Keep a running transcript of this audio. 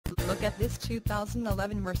look at this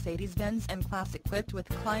 2011 Mercedes-Benz M-Class equipped with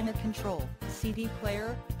climate control, CD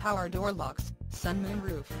player, power door locks, sun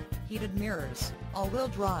moonroof, heated mirrors, all-wheel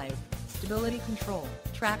drive, stability control,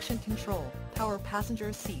 traction control, power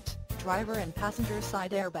passenger seat, driver and passenger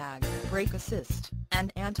side airbag, brake assist,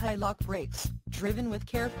 and anti-lock brakes, driven with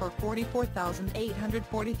care for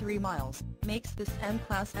 44,843 miles, makes this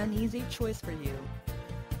M-Class an easy choice for you.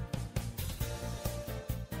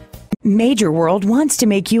 Major World wants to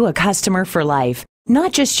make you a customer for life.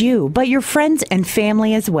 Not just you, but your friends and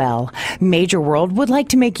family as well. Major World would like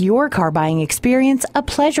to make your car buying experience a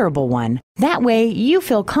pleasurable one. That way, you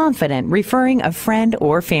feel confident referring a friend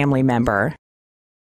or family member.